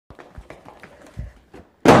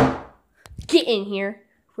Get in here,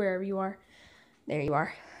 wherever you are. There you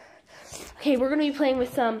are. Okay, we're gonna be playing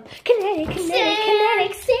with some kinetic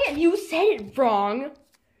sand. You said it wrong.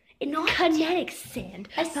 Kinetic sand.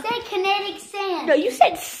 I said kinetic sand. No, you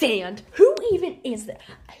said sand. Who even is that?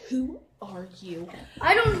 Who are you?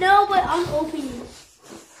 I don't know, but I'm opening it.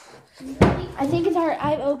 I think it's our.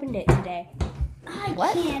 I've opened it today. I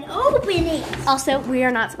can't open it. Also, we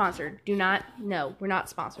are not sponsored. Do not. No, we're not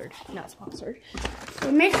sponsored. Not sponsored.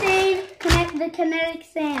 We're missing the kinetic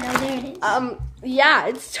sand. Oh, there it is. Yeah,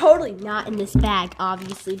 it's totally not in this bag.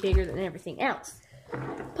 Obviously, bigger than everything else.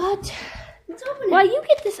 But Let's open it. while you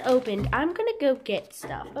get this opened, I'm gonna go get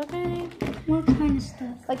stuff. Okay. What kind of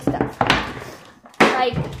stuff? Like stuff.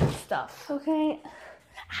 Okay.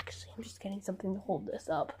 Actually, I'm just getting something to hold this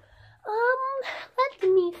up. Let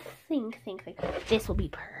me think. This will be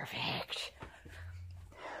perfect.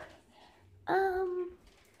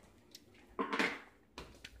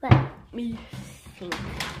 Let me think.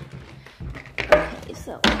 Okay,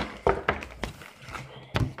 so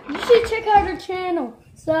You should check out her channel.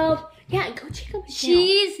 So yeah, go check out my channel.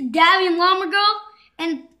 she's Davian Llama Girl,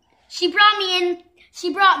 and she brought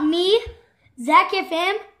me, Zach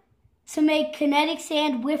FM, to make kinetic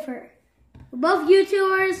sand with her. We're both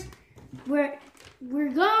YouTubers. We're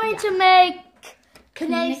going to make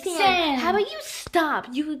kinetic sand. How about you stop?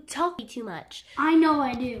 You talk too much. I know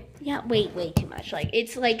I do. Yeah, way too much. Like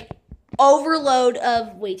it's like overload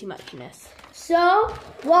of way too muchness. So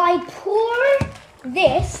while I pour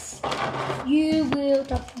this, you will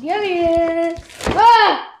talk together.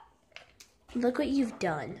 Ah! Look what you've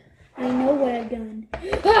done. I know what I've done.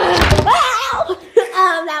 Wow!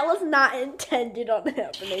 That was not intended on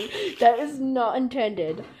happening. That is not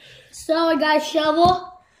intended. So I got a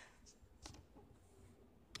shovel.